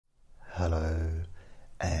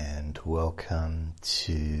welcome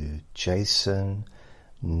to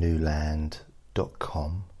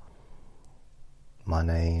jasonnewland.com. My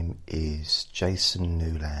name is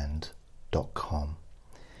jasonnewland.com,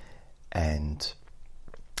 and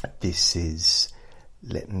this is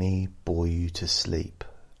Let Me Bore You to Sleep.com.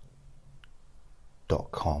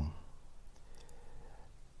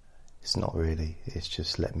 It's not really, it's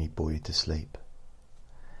just Let Me Bore You to Sleep.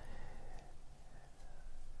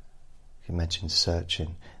 Imagine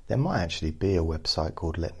searching. There might actually be a website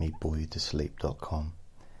called letmeboreyoutosleep.com,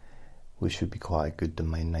 which would be quite a good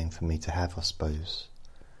domain name for me to have, I suppose,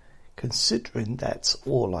 considering that's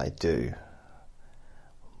all I do.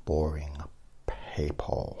 Boring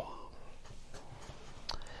people.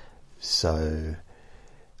 So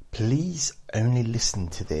please only listen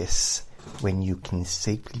to this when you can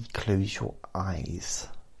safely close your eyes,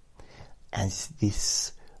 as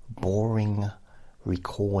this boring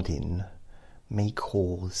recording may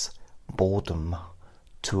cause boredom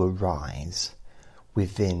to arise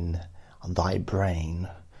within thy brain,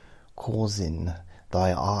 causing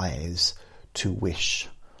thy eyes to wish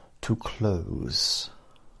to close,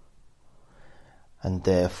 and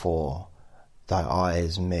therefore thy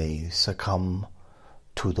eyes may succumb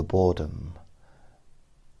to the boredom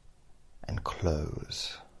and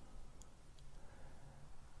close.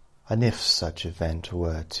 And if such event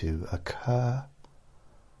were to occur,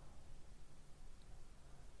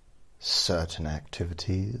 certain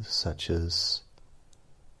activities such as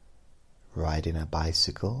riding a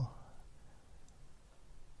bicycle,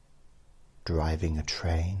 driving a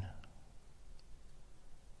train,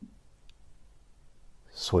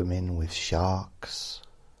 swimming with sharks,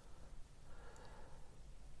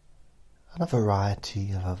 and a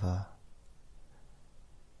variety of other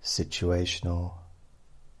situational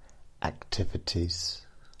activities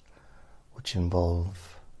which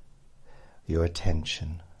involve your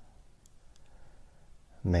attention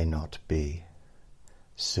may not be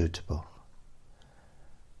suitable.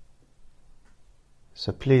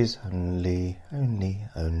 So please only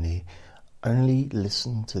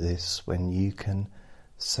listen to this when you can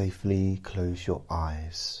safely close your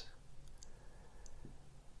eyes.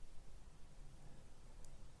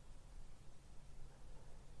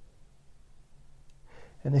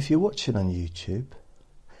 And if you're watching on YouTube,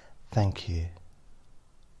 thank you.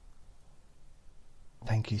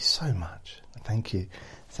 Thank you so much. Thank you.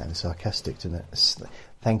 Sounds sarcastic, doesn't it?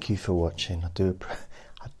 Thank you for watching. I do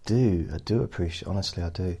appreciate. Honestly, I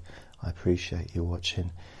do. I appreciate you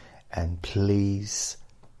watching, and please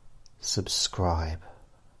subscribe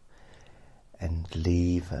and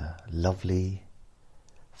leave a lovely,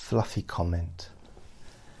 fluffy comment.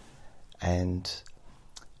 And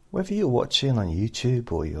whether you're watching on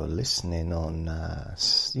YouTube or you're listening on,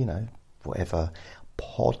 whatever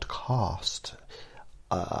podcast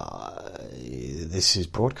this is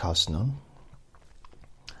broadcasting on,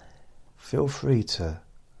 feel free to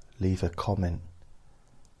leave a comment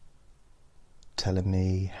telling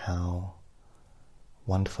me how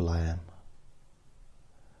wonderful I am,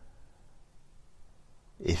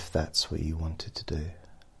 if that's what you wanted to do.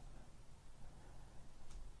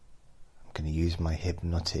 I'm going to use my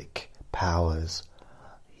hypnotic powers.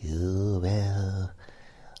 You will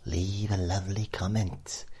leave a lovely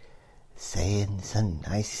comment saying some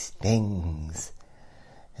nice things,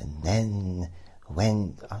 and then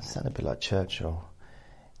when I sound a bit like Churchill,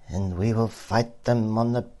 and we will fight them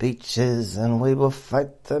on the beaches, and we will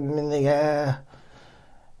fight them in the air.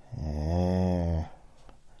 Yeah.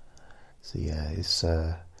 So yeah, it's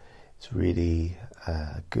really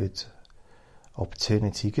a good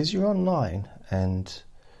opportunity because you're online and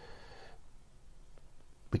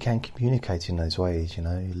we can communicate in those ways.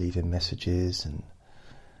 You're leaving messages and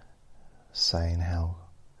saying how,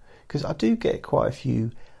 because I do get quite a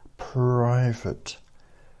few private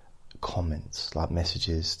comments, like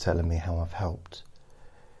messages telling me how I've helped.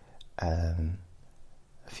 A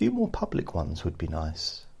few more public ones would be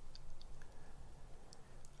nice.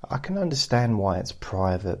 I can understand why it's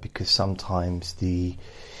private, because sometimes the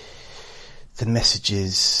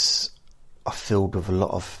messages are filled with a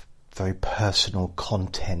lot of very personal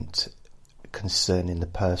content concerning the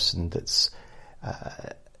person that's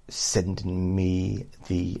sending me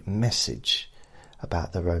the message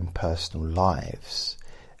about their own personal lives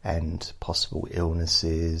and possible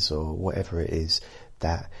illnesses or whatever it is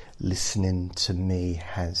that listening to me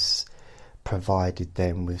has provided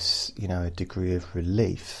them with, a degree of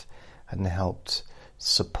relief and helped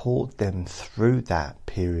support them through that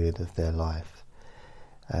period of their life.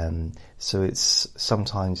 So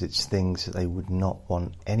sometimes it's things that they would not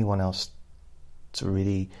want anyone else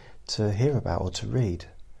to hear about or to read.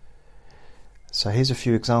 So here's a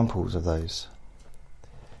few examples of those.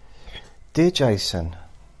 Dear Jason,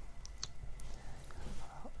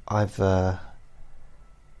 I've had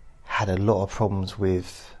a lot of problems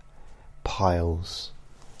with piles.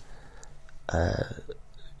 A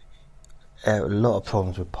lot of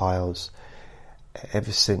problems with piles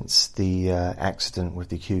ever since the accident with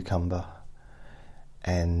the cucumber,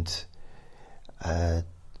 and they're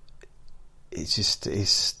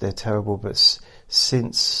terrible. But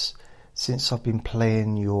since I've been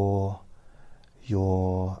playing your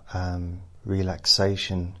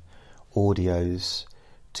relaxation audios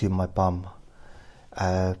to my bum,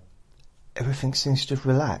 everything seems to have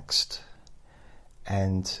relaxed,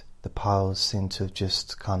 and the piles seem to have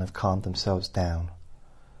just kind of calmed themselves down.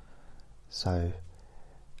 So,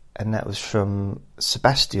 and that was from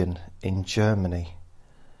Sebastian in Germany.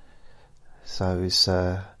 So it's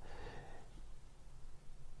actually,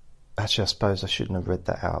 I suppose I shouldn't have read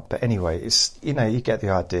that out, but anyway, it's, you get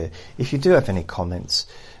the idea. If you do have any comments,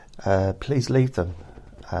 please leave them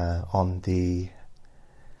on the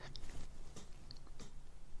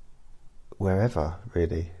wherever,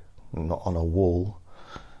 really, not on a wall.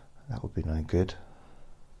 That would be no good.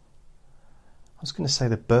 I was going to say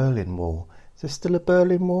the Berlin Wall. Is there still a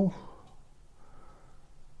Berlin Wall?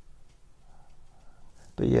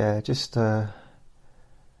 But yeah, just somewhere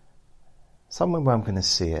where I'm going to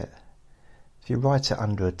see it. If you write it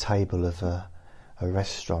under a table of a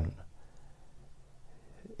restaurant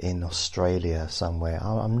in Australia somewhere,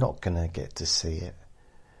 I'm not going to get to see it.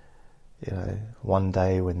 One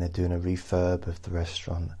day when they're doing a refurb of the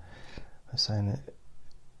restaurant, I'm saying,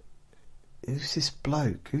 who's this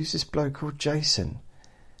bloke? Who's this bloke called Jason?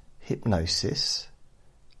 Hypnosis?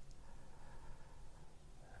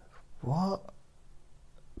 What?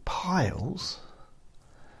 Piles?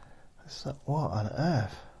 It's like, what on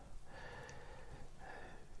earth?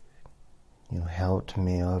 You helped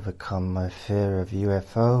me overcome my fear of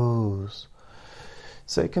UFOs.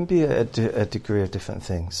 So it can be a degree of different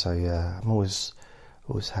things. So yeah, I'm always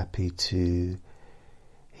happy to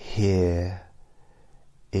hear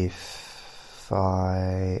if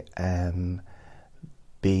I am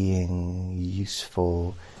being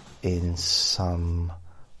useful in some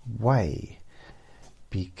way,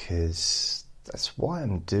 because that's why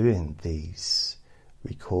I'm doing these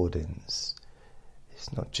recordings.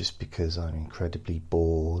 It's not just because I'm incredibly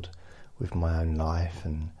bored with my own life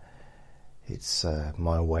and it's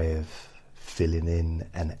my way of filling in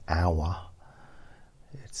an hour.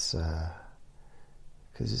 It's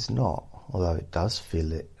because it's not, although it does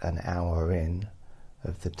fill it an hour in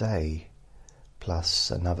of the day,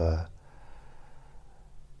 plus another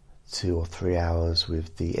 2 or 3 hours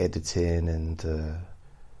with the editing and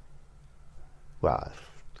well,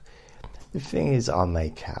 the thing is, I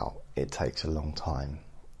make out it takes a long time,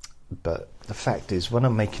 but the fact is, when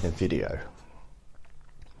I'm making a video,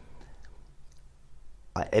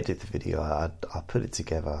 I edit the video, I put it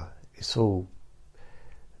together, it's all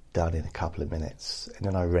done in a couple of minutes, and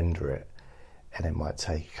then I render it, and it might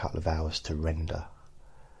take a couple of hours to render,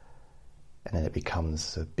 and then it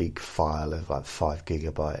becomes a big file of like 5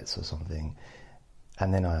 gigabytes or something,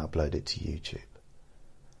 and then I upload it to YouTube.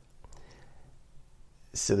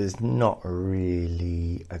 So there's not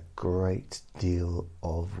really a great deal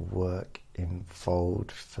of work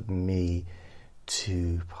involved for me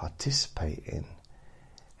to participate in.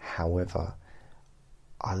 However,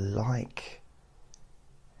 I like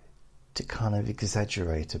to kind of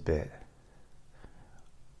exaggerate a bit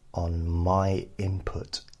on my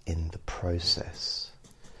input in the process,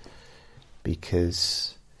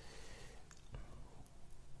 because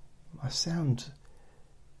I sound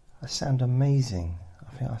amazing.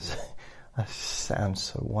 I think I sound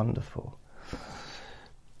so wonderful.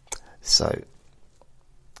 So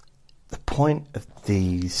the point of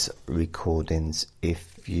these recordings,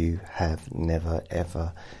 if you have never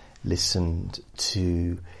ever listened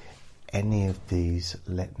to any of these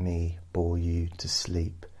Let Me Bore You to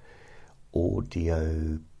Sleep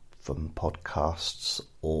audio from podcasts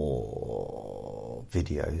or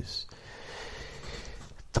videos,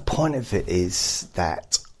 the point of it is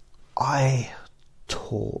that I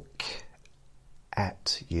talk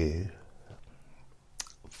at you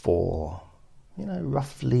for,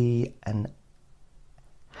 roughly an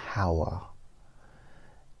hour,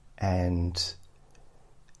 and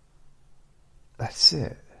that's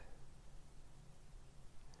it.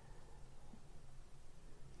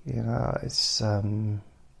 It's I've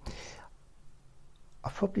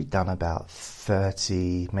probably done about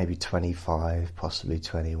 30, maybe 25, possibly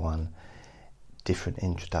 21 different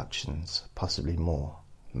introductions, possibly more,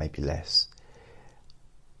 maybe less,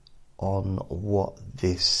 on what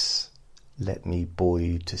this Let Me Bore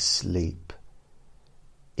You to Sleep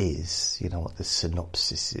is, you know, what the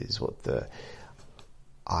synopsis is, what the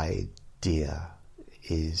idea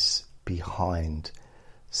is behind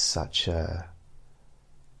such a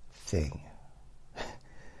thing,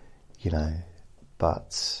 you know,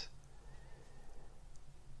 but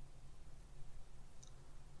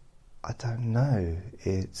I don't know,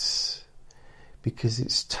 it's because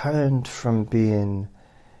it's turned from being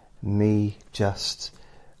me just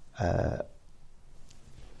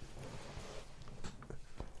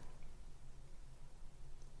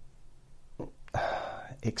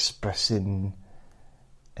expressing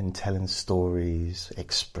and telling stories,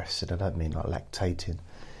 expressing, I don't mean like lactating,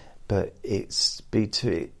 but it's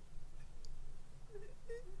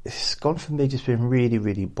gone from me just being really,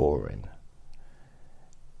 really boring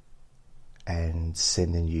and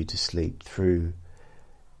sending you to sleep through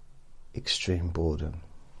extreme boredom,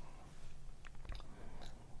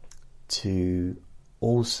 to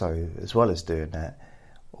also, as well as doing that,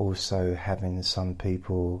 also having some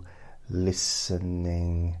people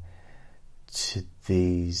listening to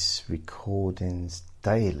these recordings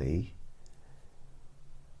daily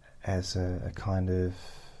as a kind of,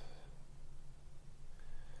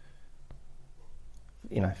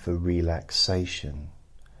 you know, for relaxation,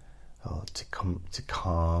 or to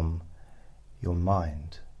calm your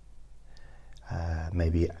mind,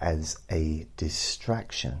 maybe as a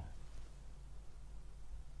distraction.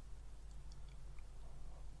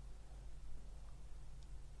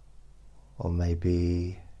 Or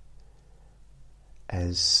maybe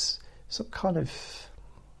as some kind of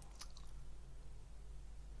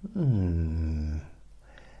I don't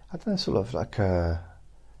know, sort of like a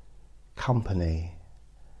company,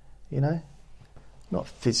 you know, not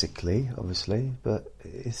physically obviously, but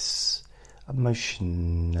it's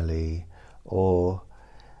emotionally or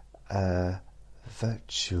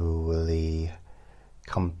virtually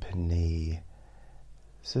company.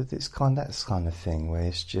 So that's kind of thing where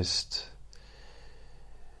it's just,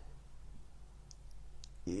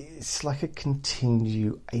 it's like a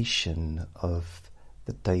continuation of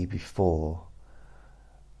the day before,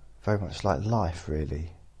 very much like life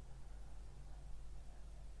really.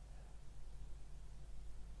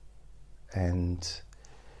 And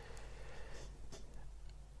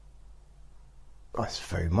it's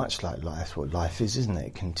very much like life, what life is, isn't it?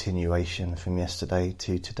 A continuation from yesterday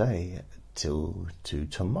to today till to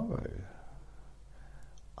tomorrow,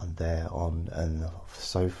 and there on and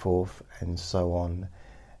so forth and so on,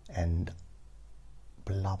 and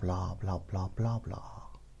blah blah blah blah blah blah.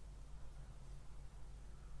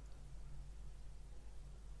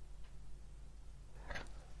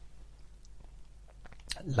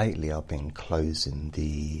 Lately I've been closing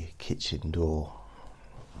the kitchen door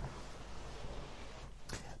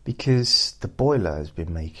because the boiler has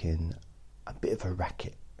been making a bit of a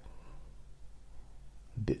racket,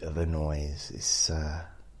 a bit of a noise. It's I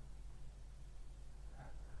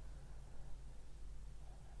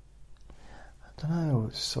don't know,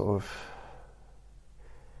 it's sort of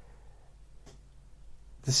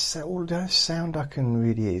all the sound I can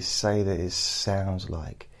really say that it sounds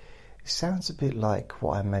like. It sounds a bit like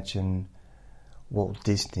what I imagine Walt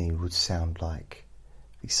Disney would sound like.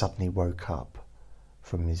 He suddenly woke up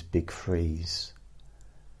from his big freeze.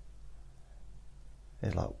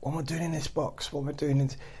 It's like, what am I doing in this box? What am I doing in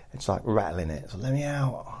this? It's like rattling it. So let me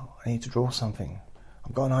out. I need to draw something.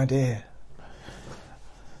 I've got an idea.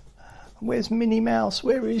 Where's Minnie Mouse?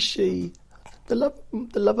 Where is she? The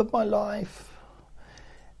love of my life.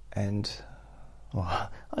 And I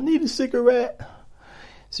need a cigarette.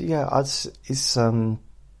 So yeah, it's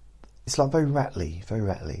like very rattly,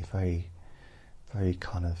 very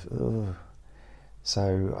kind of. Ugh.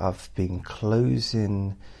 So I've been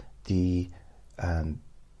closing the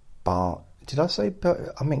bar. Did I say?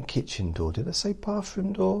 I meant kitchen door. Did I say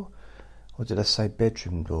bathroom door, or did I say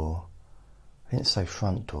bedroom door? I didn't say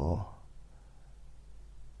front door.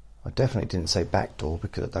 I definitely didn't say back door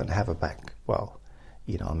because I don't have a back. Well,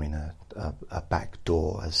 you know, I mean a back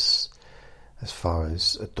door as far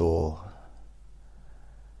as a door,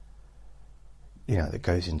 you know, that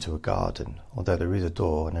goes into a garden. Although there is a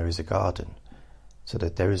door and there is a garden, so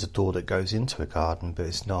that there is a door that goes into a garden, but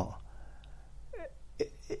it's not.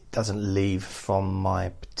 It doesn't leave from my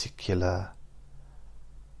particular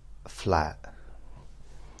flat,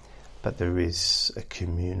 but there is a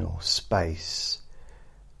communal space,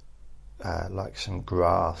 like some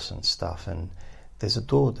grass and stuff, and there's a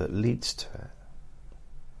door that leads to it.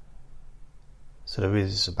 So there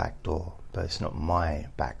is a back door, but it's not my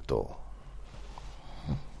back door.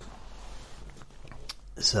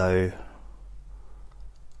 So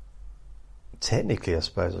technically, I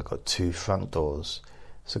suppose I've got two front doors.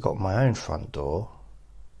 So I've got my own front door,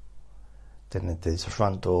 then there's a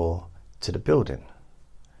front door to the building,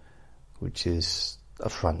 which is a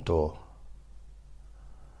front door.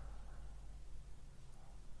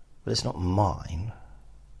 But it's not mine.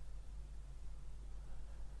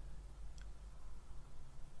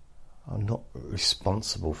 I'm not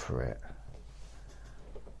responsible for it.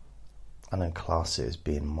 I don't class it as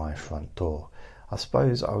being my front door. I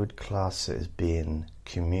suppose I would class it as being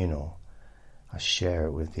communal. I share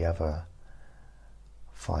it with the other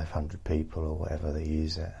 500 people or whatever that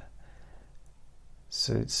use it.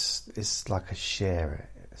 So it's like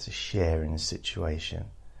it's a sharing situation.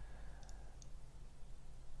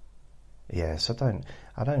 Yeah, so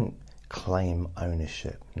I don't claim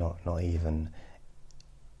ownership, not even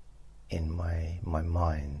in my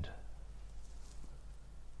mind.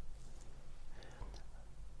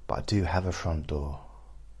 But I do have a front door.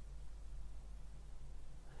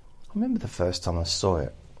 I remember the first time I saw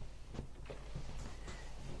it,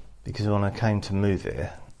 because when I came to move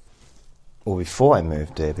here, or before I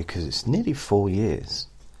moved here, because it's nearly 4 years.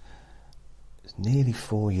 It's nearly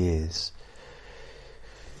 4 years.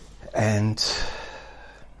 And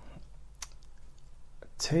I'll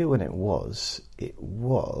tell you when it was,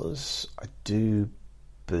 I do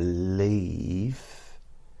believe,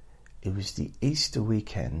 it was the Easter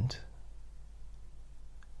weekend.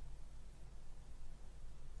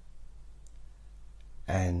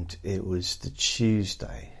 And it was the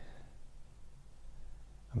Tuesday.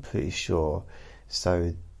 I'm pretty sure.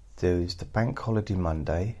 So there was the bank holiday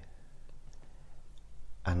Monday,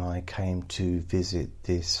 and I came to visit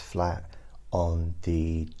this flat on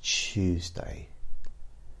the Tuesday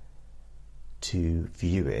to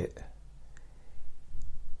view it,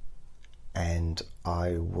 and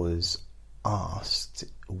I was asked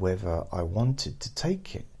whether I wanted to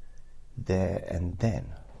take it there and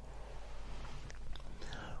then,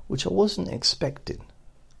 which I wasn't expecting,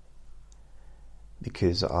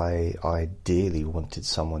 because I ideally wanted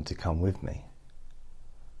someone to come with me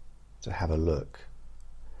to have a look.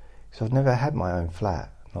 So I've never had my own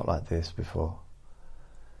flat, not like this before,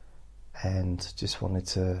 and just wanted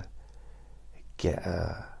to get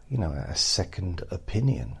a second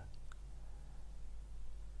opinion.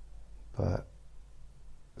 But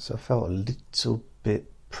so I felt a little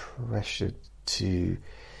bit pressured to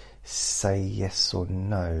say yes or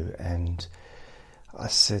no, and I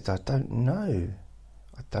said, I don't know.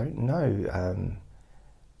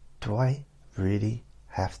 Do I really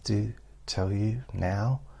have to tell you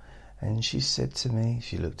now? And she said to me,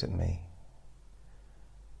 she looked at me.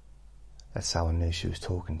 That's how I knew she was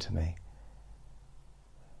talking to me.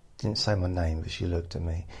 Didn't say my name, but she looked at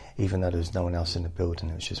me, even though there was no one else in the building.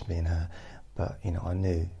 It was just me and her. But I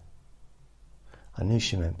knew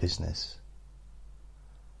she meant business.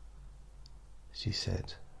 She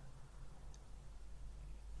said,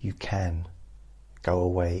 you can go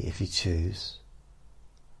away if you choose.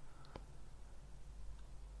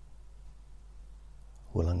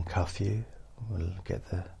 We'll uncuff you. We'll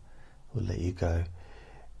let you go.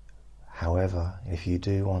 However, if you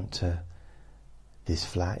do want this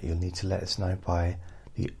flat, you'll need to let us know by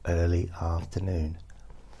the early afternoon.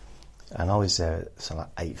 And I was there at something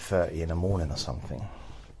like 8:30 in the morning or something.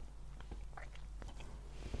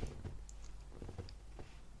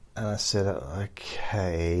 And I said,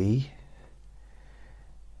 okay.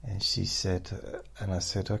 And she said, and I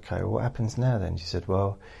said, okay, what happens now then? She said,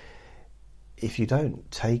 well, if you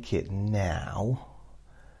don't take it now,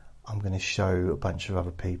 I'm going to show a bunch of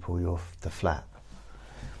other people the flat.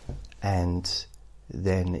 And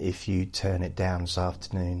then if you turn it down this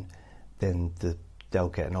afternoon, then they'll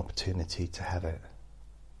get an opportunity to have it.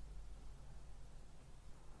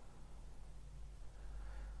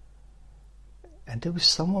 And there was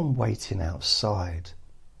someone waiting outside.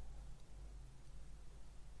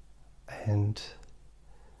 And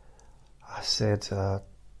I said,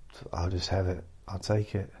 I'll just have it. I'll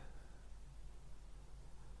take it.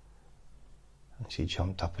 And she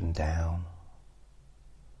jumped up and down.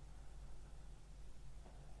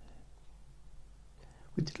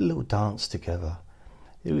 We did a little dance together.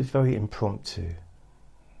 It was very impromptu,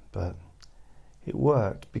 but it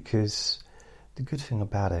worked, because the good thing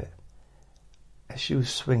about it, as she was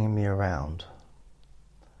swinging me around,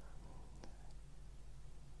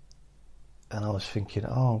 and I was thinking,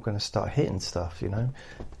 I'm going to start hitting stuff,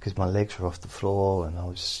 because my legs were off the floor,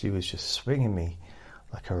 and she was just swinging me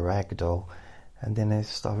like a rag doll. And then I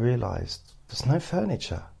realised there's no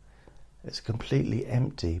furniture. It's a completely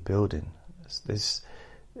empty building. The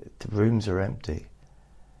rooms are empty,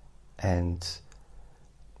 and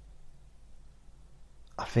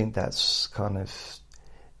I think that's kind of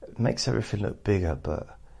makes everything look bigger,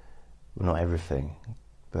 but well, not everything.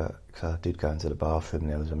 But cause I did go into the bathroom,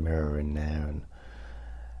 there was a mirror in there, and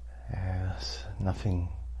nothing.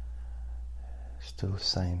 Still the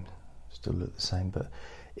same, still look the same. But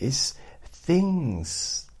it's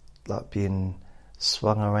things like being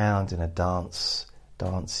swung around in a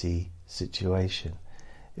dancey situation.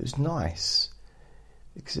 It was nice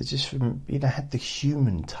because it just had the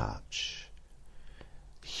human touch.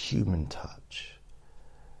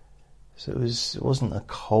 So it wasn't a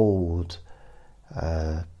cold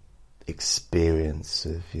experience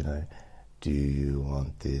of do you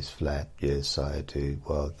want this flat? Yes, I do.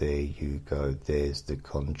 Well, there you go. There's the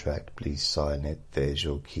contract. Please sign it. There's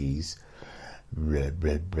your keys. Blah,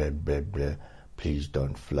 blah, blah, blah, blah. Please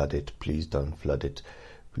don't flood it. Please don't flood it.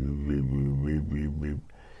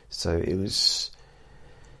 So it was,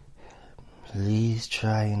 please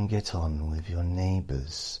try and get on with your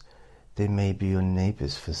neighbours. They may be your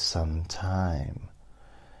neighbours for some time.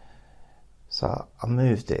 So I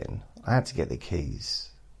moved in. I had to get the keys.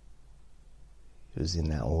 It was in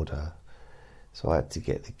that order. So I had to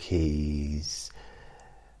get the keys.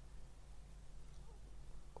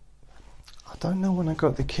 I don't know when I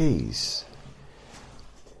got the keys.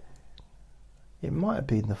 It might have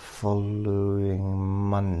been the following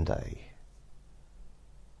Monday.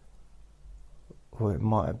 Or it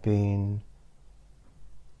might have been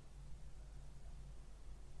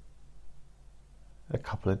a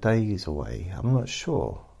couple of days away. I'm not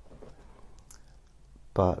sure.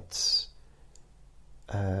 But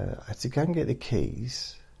I had to go and get the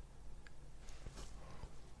keys,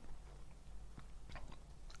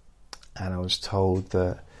 and I was told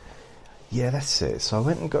that, yeah, that's it. So I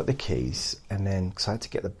went and got the keys, and then, because I had to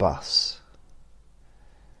get the bus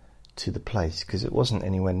to the place, because it wasn't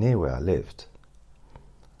anywhere near where I lived.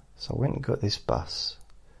 So I went and got this bus.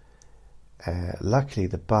 Luckily,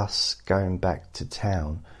 the bus going back to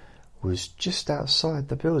town was just outside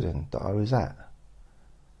the building that I was at.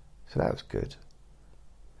 So that was good.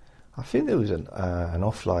 I think there was an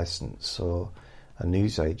off licence or a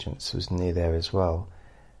newsagent was near there as well.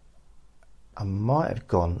 I might have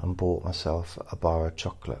gone and bought myself a bar of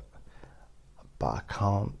chocolate, but I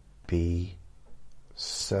can't be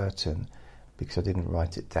certain because I didn't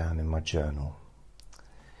write it down in my journal.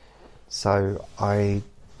 So I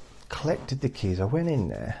collected the keys. I went in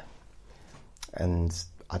there, and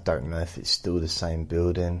I don't know if it's still the same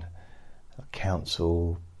building, a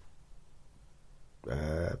council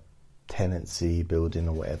tenancy building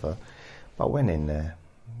or whatever, but I went in there.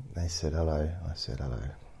 They said hello. I said hello.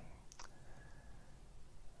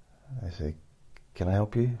 They said, can I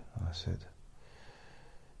help you? I said,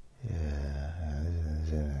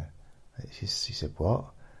 yeah. She said, what?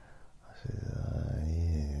 I said,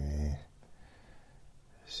 yeah.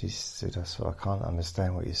 She said, I can't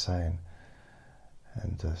understand what you're saying.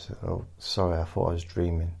 And I said, oh, sorry, I thought I was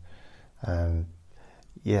dreaming.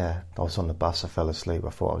 Yeah, I was on the bus, I fell asleep,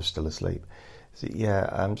 I thought I was still asleep. I said, yeah,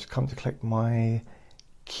 I'm just come to collect my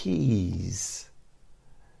keys.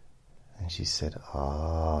 And she said,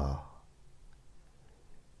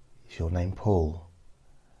 is your name Paul?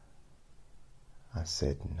 I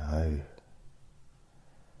said, no.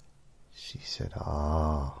 She said,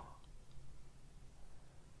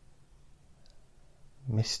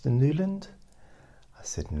 Mr. Newland? I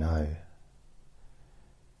said, no.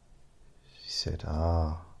 She said,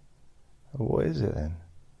 what is it then?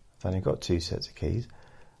 I've only got 2 sets of keys.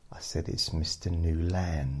 I said, it's Mr.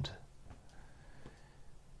 Newland.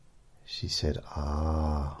 She said,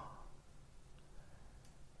 are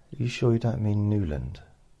you sure you don't mean Newland?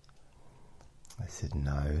 I said,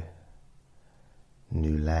 no,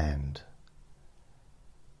 Newland.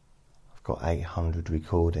 I've got 800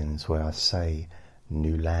 recordings where I say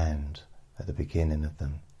Newland at the beginning of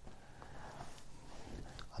them.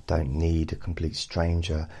 I don't need a complete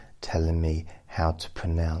stranger telling me how to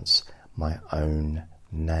pronounce my own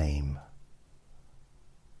name.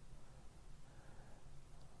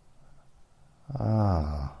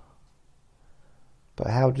 But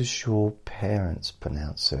how does your parents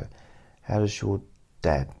pronounce it? How does your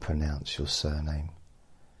dad pronounce your surname?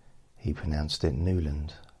 He pronounced it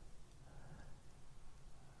Newland.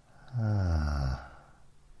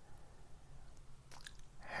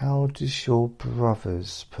 How does your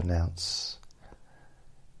brothers pronounce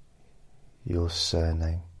your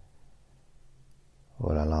surname?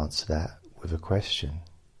 Well, I'll answer that with a question.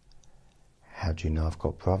 How do you know I've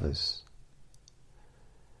got brothers?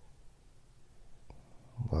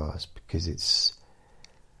 Well, it's because it's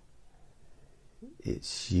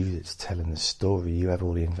you that's telling the story. You have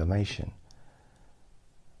all the information.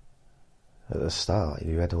 at the start.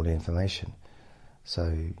 You had all the information.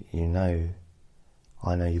 So you know,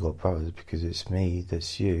 I know you got brothers because it's me,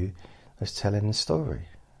 that's you, that's telling the story.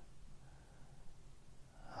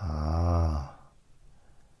 Ah.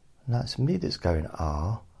 And that's me that's going,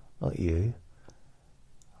 ah, not you.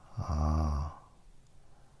 Ah.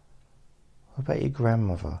 What about your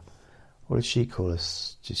grandmother? What did she call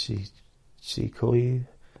us? Did she call you?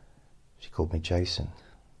 She called me Jason.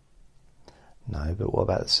 No, but what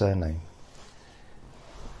about the surname?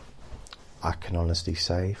 I can honestly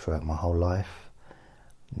say throughout my whole life,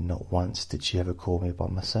 not once did she ever call me by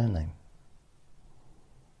my surname.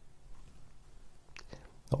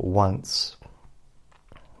 Not once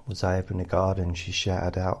was I ever in the garden, she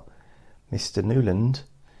shouted out, "Mr. Newland,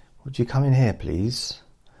 would you come in here, please?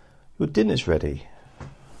 Your dinner's ready."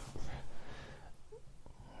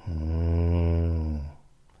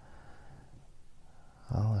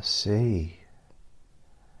 Oh, I see.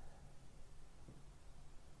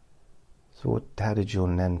 So how did your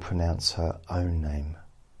nan pronounce her own name?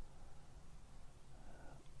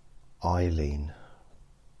 Eileen.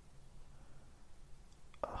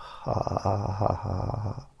 Ha ha ha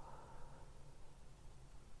ha.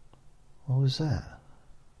 What was that?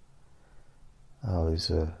 Oh, it was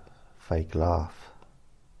a fake laugh.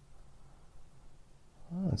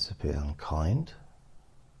 Oh, that's a bit unkind.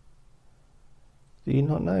 Do you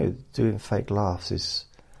not know doing fake laughs it's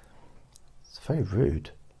very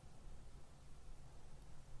rude?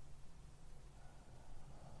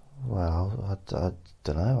 Well, I don't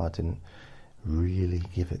know. I didn't really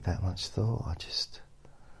give it that much thought. I just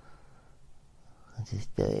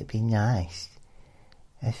thought it'd be nice.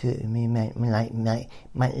 I thought it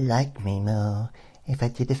might like me more if I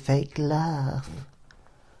did a fake laugh.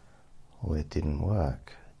 Well, it didn't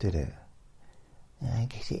work, did it? I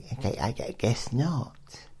guess not.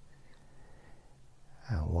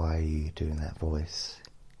 Why are you doing that voice?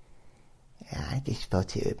 I just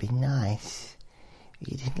thought it would be nice.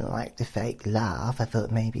 You didn't like the fake laugh. I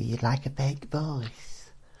thought maybe you'd like a fake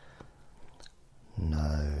voice. No,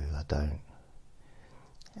 I don't.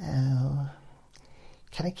 Oh,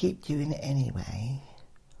 can I keep doing it anyway?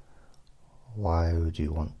 Why would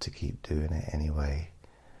you want to keep doing it anyway?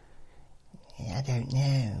 I don't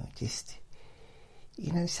know. Just,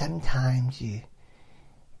 sometimes you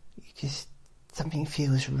just, something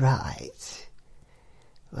feels right.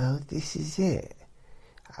 Well, this is it.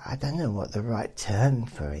 I don't know what the right term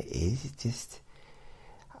for it is. It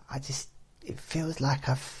feels like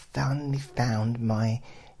I've finally found my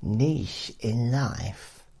niche in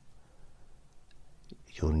life.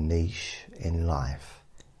 Your niche in life?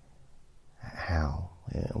 How?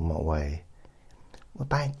 In what way? Well,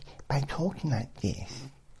 by talking like this,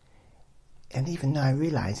 and even though I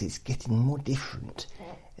realise it's getting more different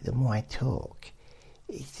the more I talk,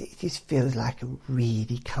 it just feels like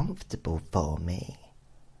really comfortable for me.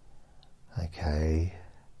 Okay.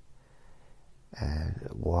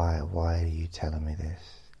 Why are you telling me this?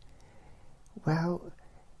 Well,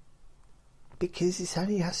 because it's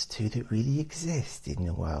only us two that really exist in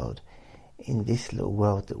the world, in this little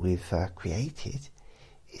world that we've created,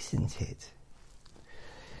 isn't it?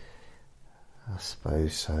 I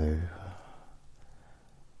suppose so.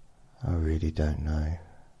 I really don't know.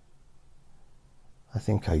 I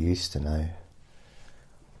think I used to know.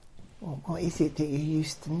 What is it that you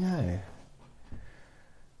used to know?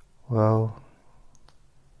 Well,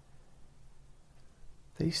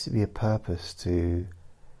 there used to be a purpose to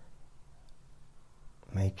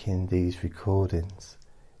making these recordings.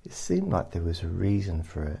 It seemed like there was a reason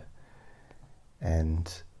for it. And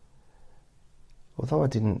although I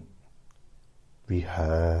didn't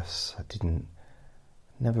rehearse,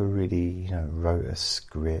 never really, wrote a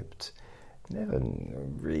script, never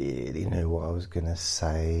really knew what I was going to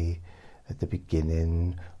say at the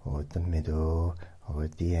beginning or at the middle or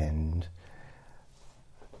at the end.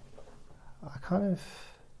 I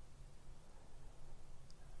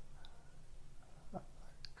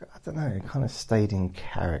don't know, kind of stayed in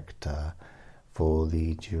character for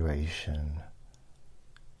the duration.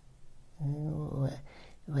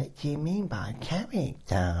 What do you mean by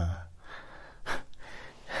character?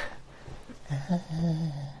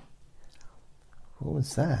 What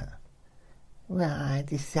was that? Well, I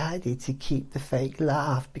decided to keep the fake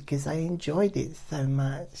laugh because I enjoyed it so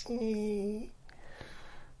much.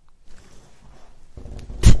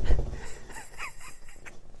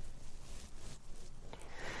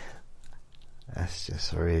 That's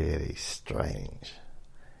just really strange.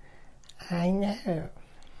 I know.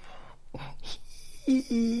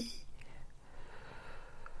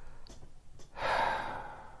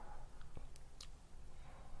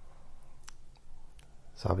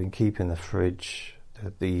 So I've been keeping the fridge,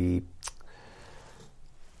 the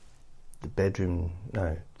bathroom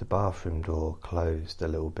door closed a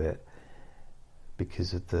little bit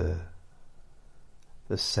because of the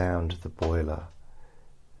sound of the boiler.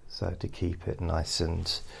 So to keep it nice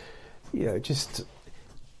and, just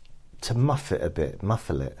to muffle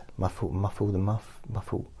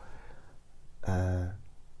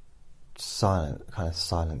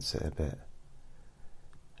silence it a bit.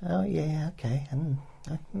 Oh yeah, okay.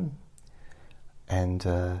 And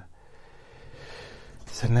so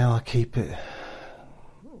now I keep it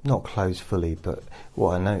not closed fully, but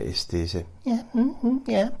what I noticed is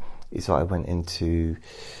is I went into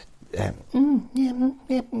go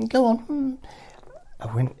on.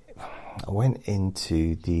 I went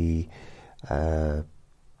into the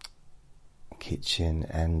kitchen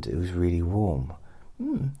and it was really warm.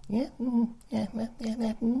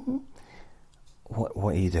 What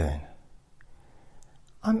are you doing?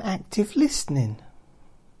 I'm active listening.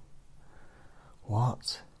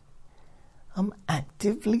 What? I'm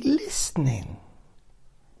actively listening.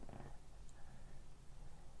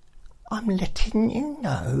 I'm letting you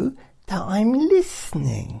know that I'm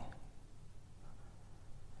listening.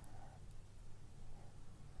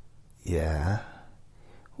 Yeah.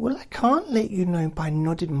 Well, I can't let you know by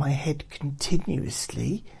nodding my head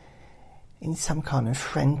continuously in some kind of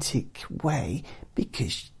frantic way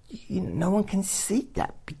because no one can see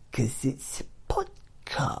that because it's a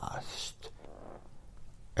podcast.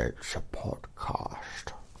 It's a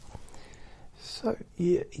podcast. So,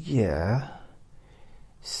 yeah.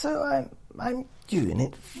 So I'm doing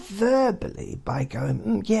it verbally by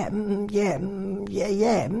going, yeah, and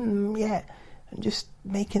just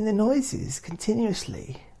making the noises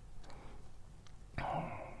continuously.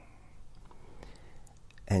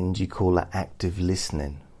 And you call that active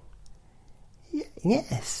listening?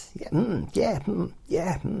 Yes. And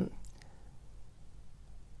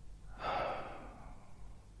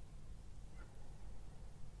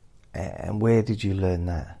where did you learn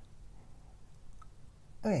that?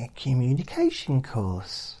 A communication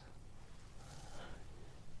course.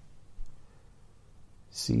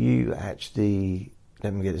 So you actually,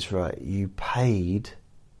 let me get this right, you paid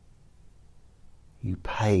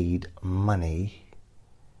money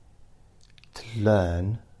to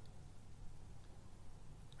learn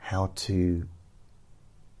how to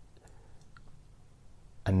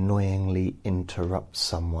annoyingly interrupt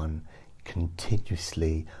someone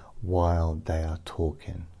continuously while they are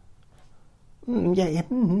talking.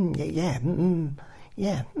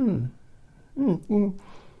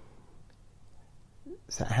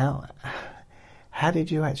 So how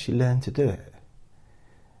did you actually learn to do it?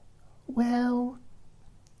 Well,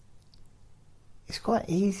 it's quite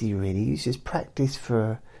easy really. You just practice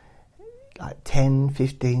for like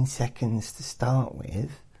 10-15 seconds to start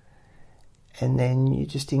with, and then you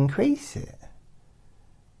just increase it.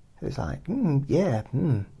 It's like,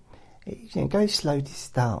 go slow to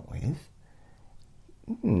start with.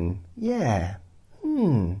 And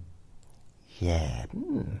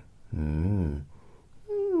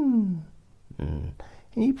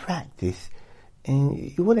you practice, and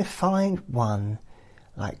you want to find one,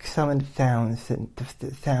 like some of the sounds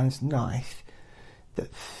that sounds nice,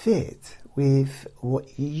 that fit with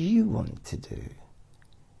what you want to do.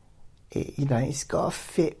 It's got to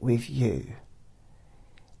fit with you.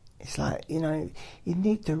 It's like, you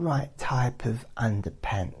need the right type of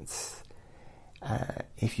underpants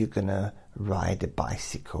if you're going to ride a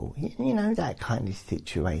bicycle. That kind of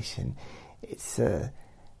situation. It's,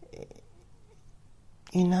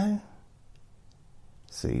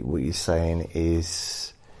 So what you're saying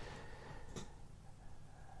is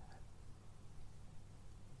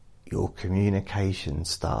your communication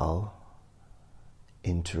style,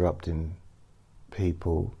 interrupting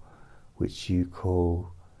people, which you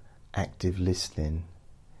call active listening,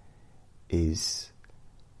 is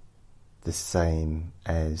the same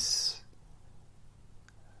as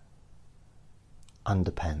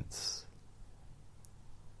underpants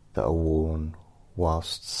that are worn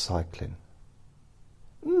whilst cycling.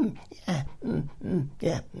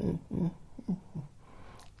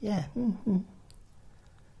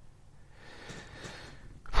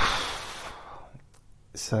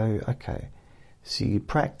 So, okay. So you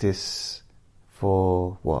practice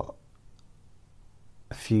for what?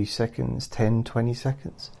 A few seconds, 10, 20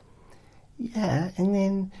 seconds? Yeah, and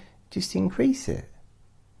then just increase it.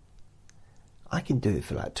 I can do it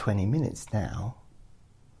for like 20 minutes now.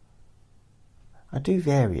 I do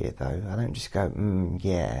vary it though. I don't just go,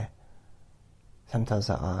 yeah. Sometimes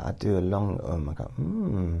I do a long I go,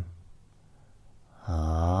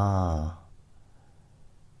 ah.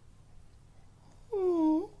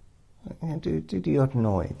 Do the odd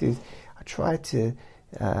noise. I try to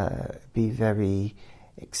be very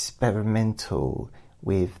experimental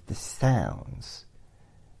with the sounds,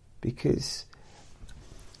 because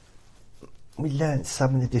we learnt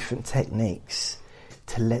some of the different techniques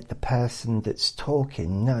to let the person that's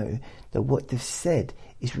talking know that what they've said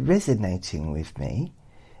is resonating with me,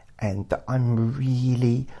 and that I'm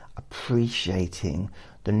really appreciating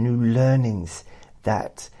the new learnings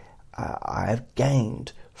that I've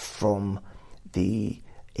gained from the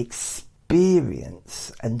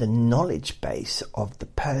experience and the knowledge base of the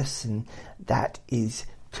person that is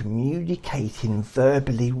communicating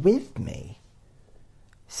verbally with me.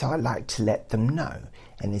 So I like to let them know,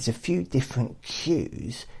 and there's a few different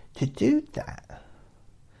cues to do that.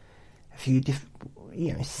 A few different,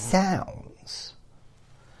 sounds.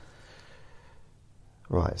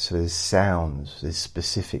 Right, so there's sounds, there's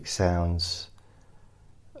specific sounds.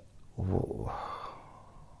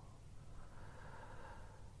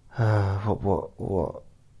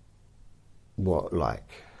 What like?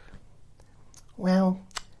 Well,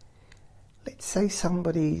 let's say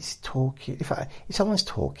somebody's talking. If someone's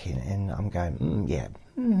talking and I'm going,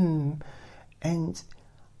 and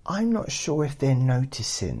I'm not sure if they're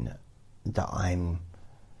noticing that I'm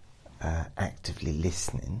actively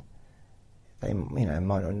listening. They, might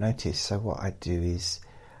not notice. So what I do is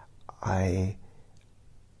I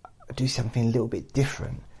do something a little bit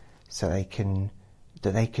different, so they can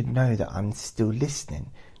know that I'm still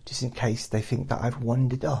listening, just in case they think that I've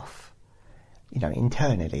wandered off.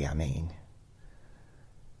 Internally, I mean.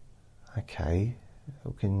 Okay,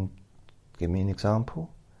 you can give me an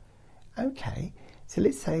example? Okay, so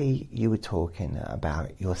let's say you were talking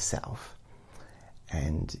about yourself,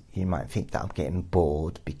 and you might think that I'm getting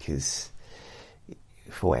bored because,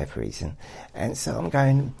 for whatever reason, and so I'm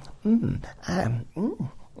going, and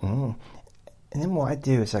then what I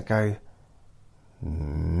do is I go,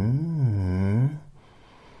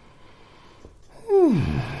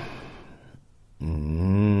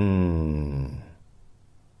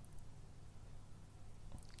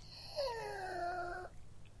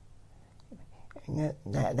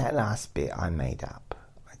 That last bit I made up.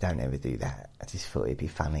 I don't ever do that. I just thought it'd be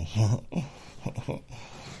funny.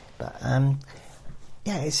 But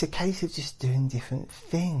it's a case of just doing different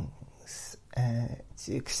things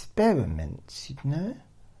to experiment,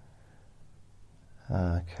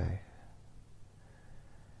 Okay.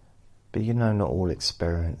 But not all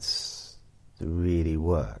experiments really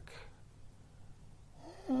work.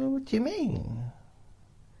 What do you mean?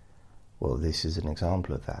 Well, this is an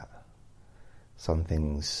example of that. Some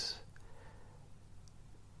things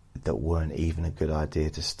that weren't even a good idea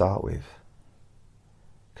to start with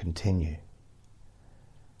continue.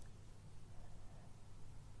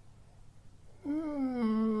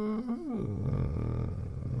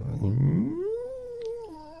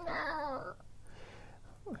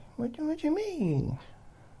 What do you mean?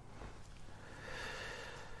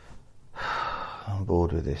 I'm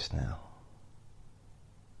bored with this now.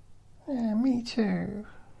 Yeah, me too.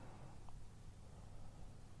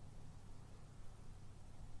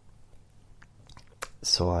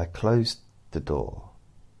 So I closed the door.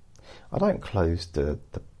 I don't close the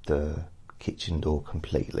kitchen door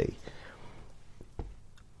completely.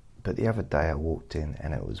 But the other day I walked in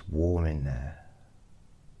and it was warm in there.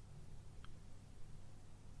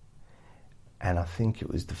 And I think it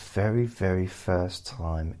was the very, very first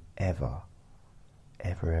time ever,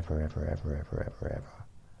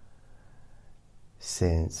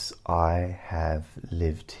 since I have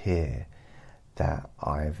lived here, that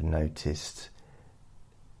I've noticed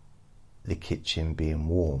the kitchen being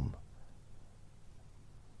warm.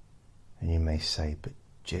 And you may say, but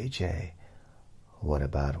JJ, what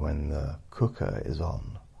about when the cooker is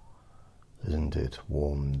on? Isn't it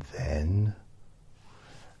warm then?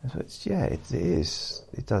 So it is.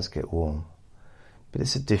 It does get warm. But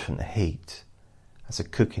it's a different heat. That's a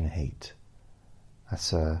cooking heat.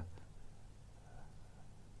 That's a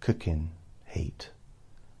cooking heat.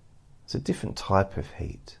 It's a different type of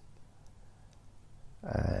heat.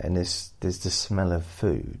 And there's the smell of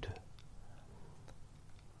food.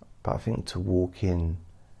 But I think to walk in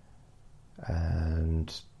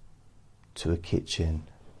and to a kitchen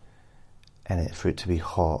and for it to be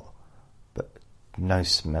hot, but no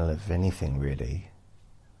smell of anything really,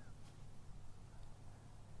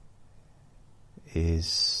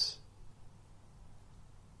 is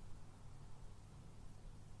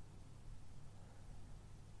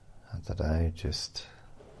I don't know, just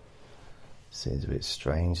seems a bit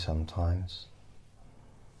strange sometimes.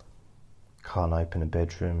 Can't open a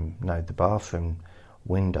bedroom. No, the bathroom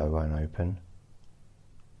window won't open.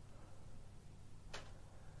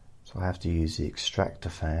 So I have to use the extractor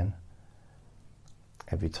fan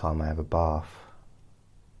every time I have a bath.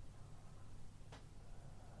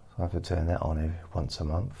 So I have to turn that on once a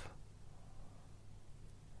month.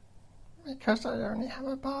 Because I only have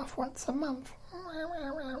a bath once a month.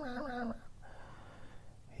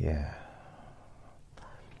 Yeah.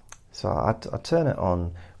 So I turn it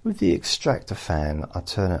on. With the extractor fan, I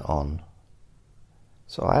turn it on.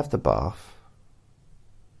 So I have the bath.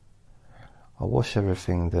 I wash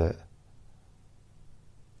everything that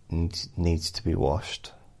needs to be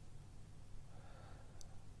washed.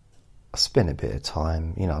 I spend a bit of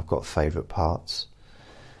time, I've got favourite parts,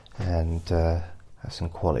 and have some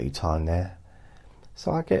quality time there.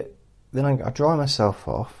 So I dry myself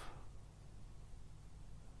off,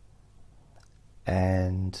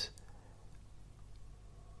 and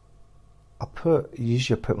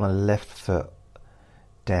usually I put my left foot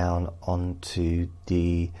down onto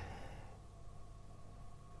the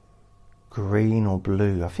green or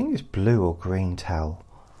blue, I think it's blue or green towel.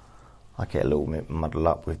 I get a little bit muddled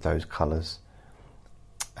up with those colours.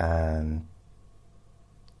 Blue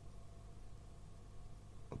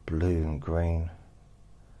and green.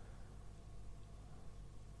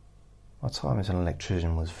 My time as an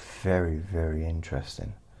electrician was very, very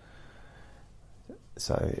interesting.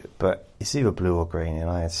 So, but it's either blue or green, and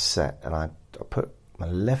I put my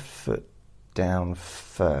left foot down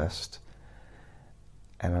first,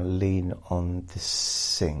 and I lean on the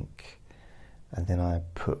sink, and then I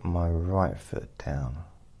put my right foot down.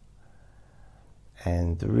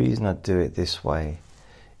 And the reason I do it this way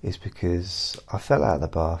is because I fell out of the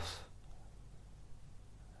bath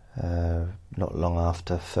not long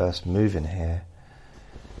after first moving here,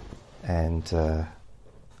 and I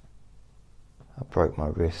broke my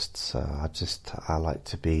wrist, so I like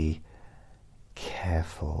to be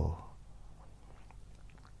careful.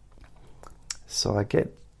 So I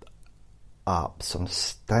get up, so I'm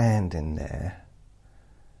standing there,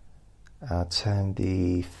 and I turn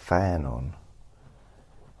the fan on,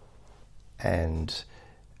 and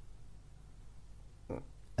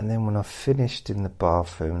then when I've finished in the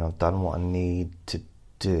bathroom and I've done what I need to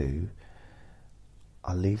do,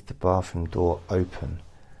 I leave the bathroom door open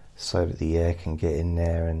so that the air can get in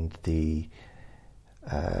there and the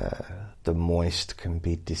moist can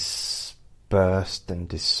be dispersed and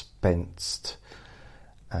dispensed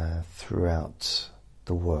throughout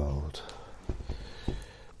the world,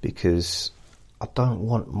 because I don't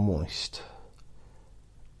want moist,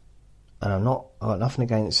 and I've got nothing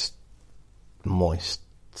against moist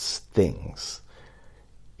things,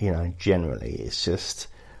 generally. It's just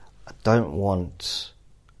I don't want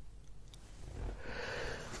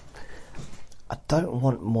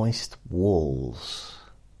moist walls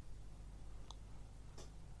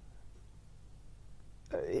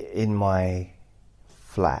in my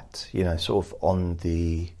flat, sort of on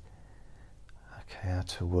the, how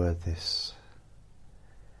to word this,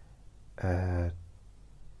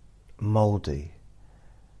 mouldy.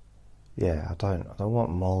 Yeah, I don't want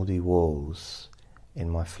mouldy walls in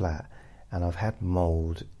my flat, and I've had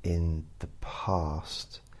mould in the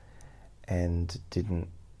past and didn't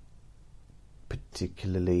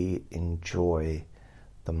particularly enjoy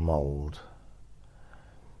the mould,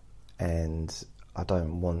 and I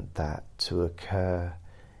don't want that to occur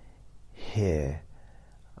here.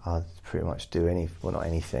 I'd pretty much do not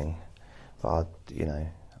anything, but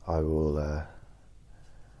I will.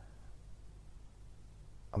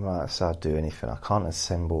 I might say I'd do anything. I can't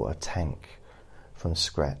assemble a tank from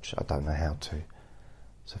scratch. I don't know how to.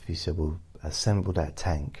 So if you said, well, assemble that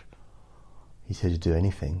tank, he said, you do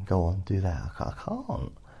anything, go on, do that. I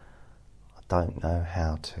can't. I don't know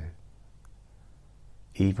how to.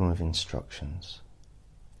 Even with instructions.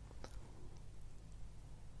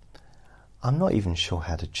 I'm not even sure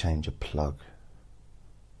how to change a plug.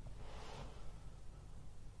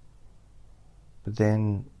 But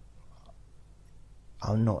then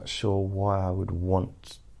I'm not sure why I would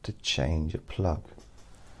want to change a plug.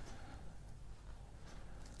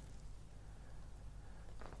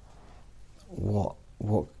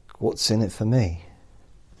 What's in it for me?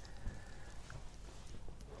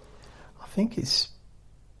 I think it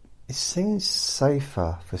seems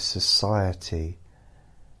safer for society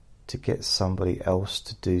to get somebody else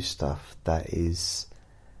to do stuff that is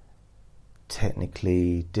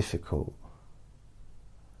technically difficult.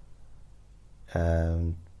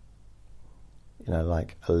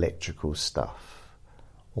 Like electrical stuff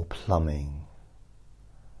or plumbing.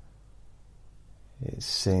 It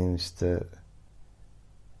seems that,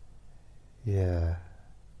 the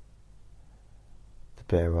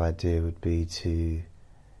better idea would be to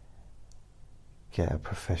get a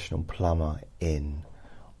professional plumber in,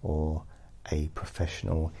 or a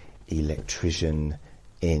professional electrician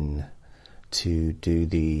in to do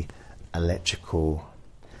the electrical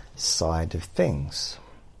side of things.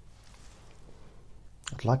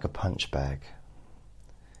 I'd like a punch bag,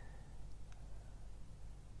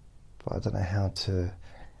 but I don't know how to.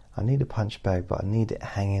 I need a punch bag, but I need it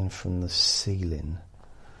hanging from the ceiling,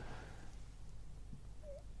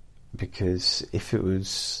 because if it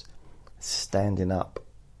was standing up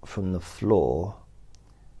from the floor,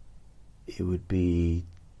 it would be,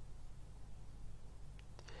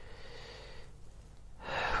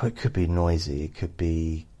 it could be noisy, it could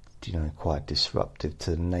be, quite disruptive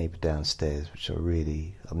to the neighbour downstairs, which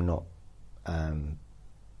I'm not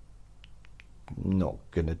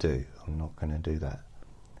going to do. I'm not going to do that,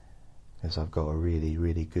 because I've got a really,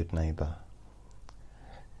 really good neighbour.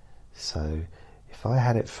 So if I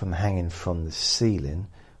had it hanging from the ceiling,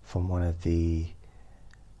 from one of the,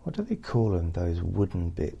 what do they call them, those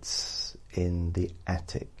wooden bits in the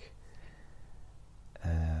attic,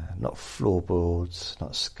 not floorboards,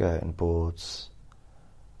 not skirting boards,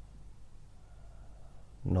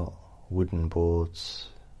 not wooden boards,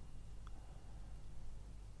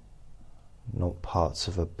 not parts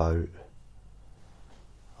of a boat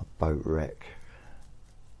wreck.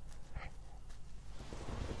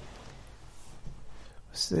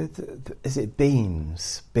 Is it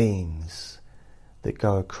beams that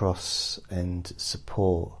go across and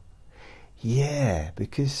support? Yeah,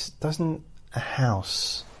 because doesn't a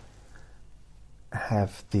house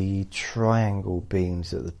have the triangle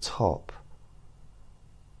beams at the top?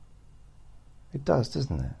 It does,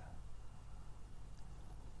 doesn't it?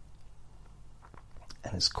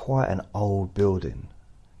 And it's quite an old building.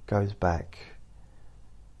 It goes back,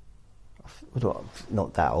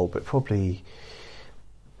 not that old, but probably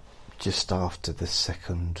just after the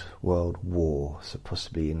Second World War, so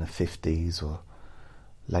possibly in the 50s or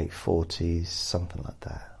late 40s, something like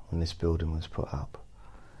that, when this building was put up.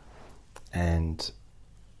 And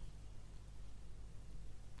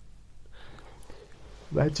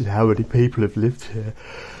imagine how many people have lived here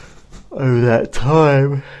over that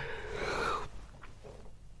time.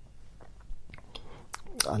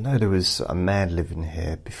 I know there was a man living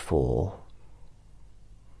here before,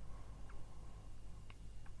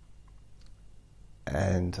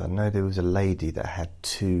 and I know there was a lady that had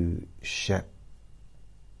two Shep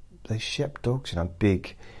dogs,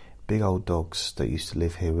 big old dogs that used to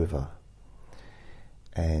live here with her.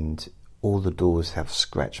 And all the doors have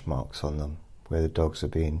scratch marks on them, where the dogs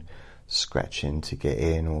have been scratching to get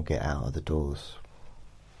in or get out of the doors.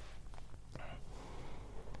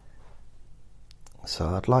 So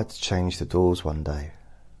I'd like to change the doors one day.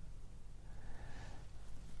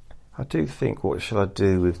 I do think, what shall I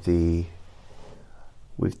do with the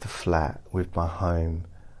flat, with my home,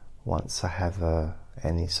 once I have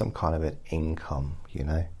some kind of an income,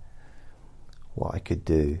 what I could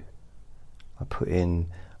do.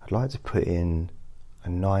 I'd like to put in a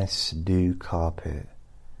nice new carpet,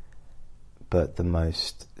 but the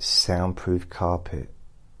most soundproof carpet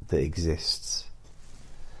that exists,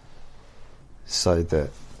 so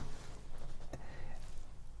that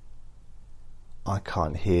I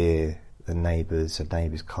can't hear the neighbours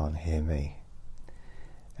can't hear me.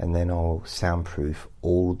 And then I'll soundproof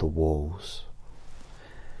all the walls.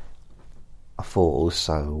 I thought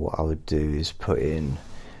also what I would do is put in,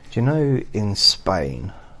 in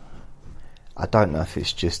Spain, I don't know if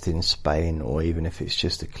it's just in Spain or even if it's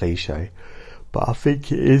just a cliche, but I think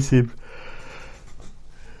it is in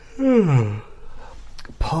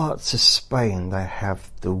parts of Spain. They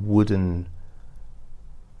have the wooden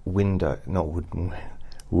window, not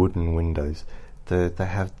wooden windows. They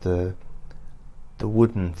have the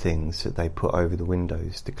wooden things that they put over the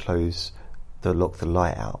windows to lock the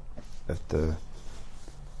light out of the.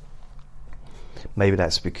 Maybe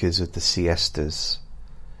that's because of the siestas.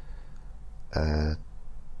 Is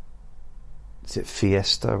it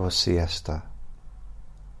Fiesta or Siesta?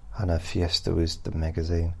 I know Fiesta was the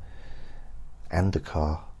magazine and the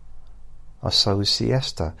car. I saw was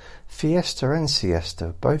Siesta. Fiesta and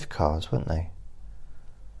Siesta, both cars, weren't they?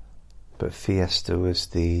 But Fiesta was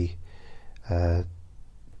it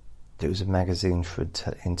was a magazine for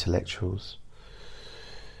intellectuals.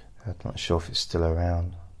 I'm not sure if it's still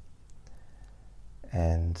around.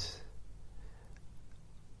 And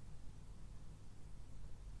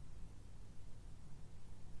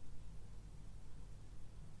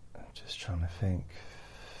I'm just trying to think.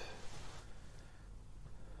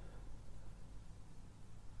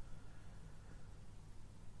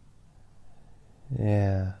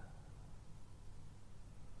 Yeah.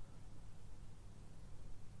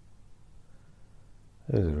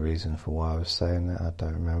 There's a reason for why I was saying that. I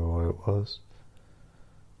don't remember what it was.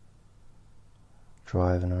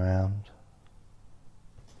 Driving around.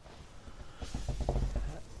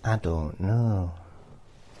 I don't know.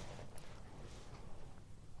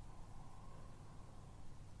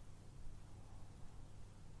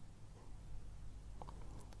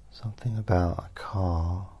 Something about a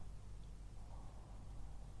car.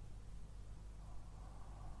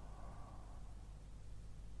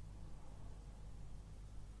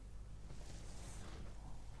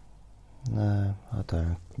 No, I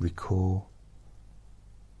don't recall.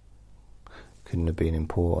 Couldn't have been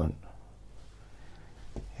important.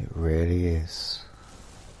 It really is.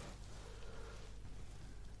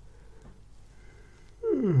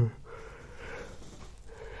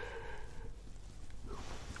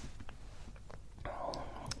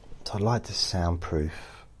 So I like to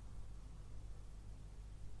soundproof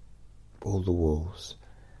all the walls,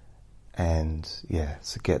 and yeah,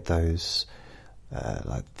 to get those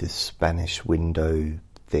like the Spanish window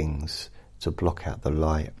things to block out the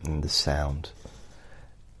light and the sound.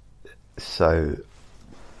 So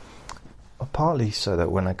partly so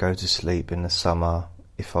that when I go to sleep in the summer,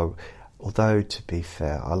 although to be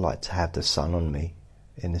fair, I like to have the sun on me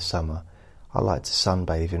in the summer. I like to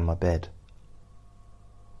sunbathe in my bed.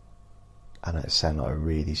 I know it sounds like a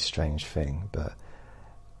really strange thing, but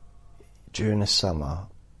during the summer,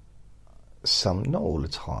 not all the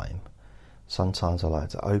time, sometimes I like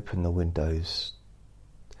to open the windows,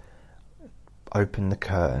 open the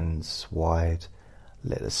curtains wide,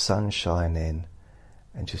 let the sun shine in,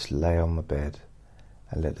 and just lay on my bed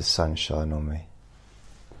and let the sun shine on me.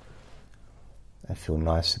 I feel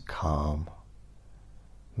nice and calm.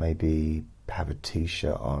 Maybe have a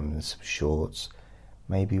t-shirt on and some shorts.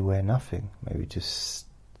 Maybe wear nothing. Maybe just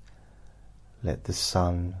let the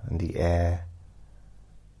sun and the air.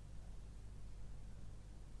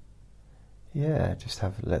 Yeah, just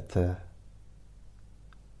let the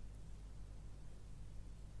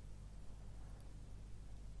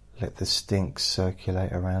stink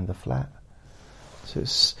circulate around the flat. So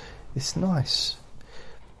it's nice.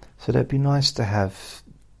 So that'd be nice to have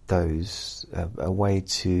those, a way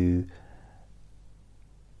to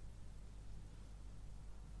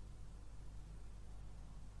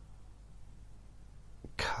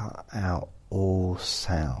cut out all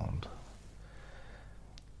sound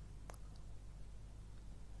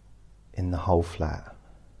in the whole flat,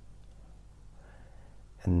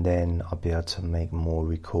 and then I'll be able to make more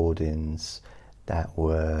recordings that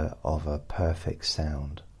were of a perfect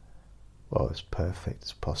sound, well, as perfect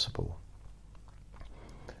as possible,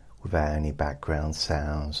 without any background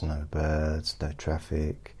sounds, no birds, no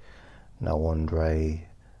traffic, no Andre.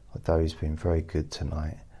 Although he's been very good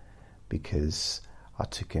tonight because I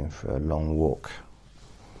took him for a long walk,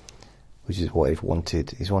 which is what he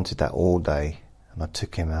wanted. He's wanted that all day, and I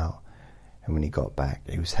took him out, and when he got back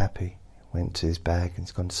he was happy. He went to his bag and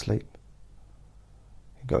he's gone to sleep.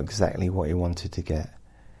 He got exactly what he wanted to get.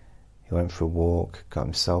 He went for a walk, got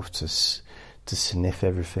himself to sniff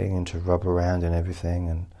everything and to rub around and everything,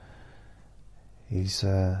 and he's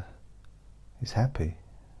happy.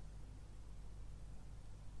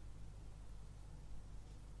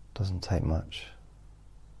 Doesn't take much.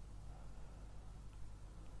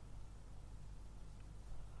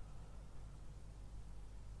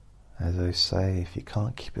 As I say, if you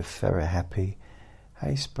can't keep a ferret happy, how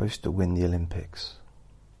are you supposed to win the Olympics?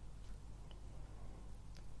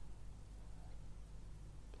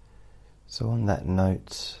 So on that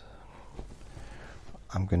note,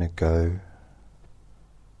 I'm gonna go.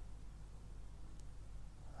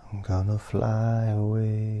 I'm gonna fly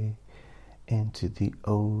away into the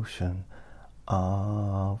ocean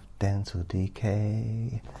of dental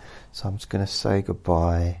decay. So I'm just gonna say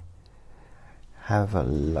goodbye. Have a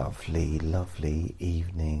lovely, lovely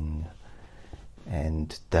evening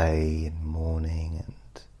and day and morning, and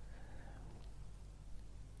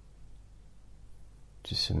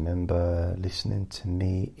just remember, listening to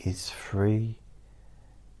me is free.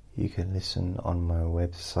 You can listen on my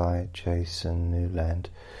website,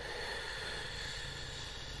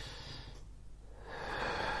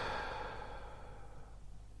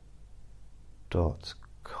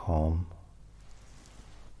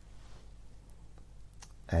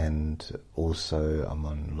 And also I'm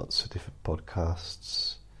on lots of different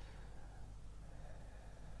podcasts.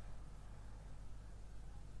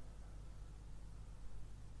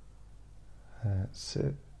 That's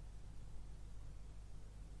it.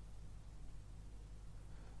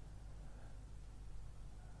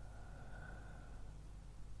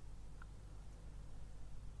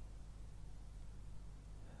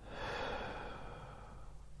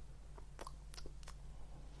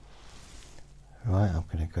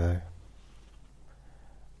 go.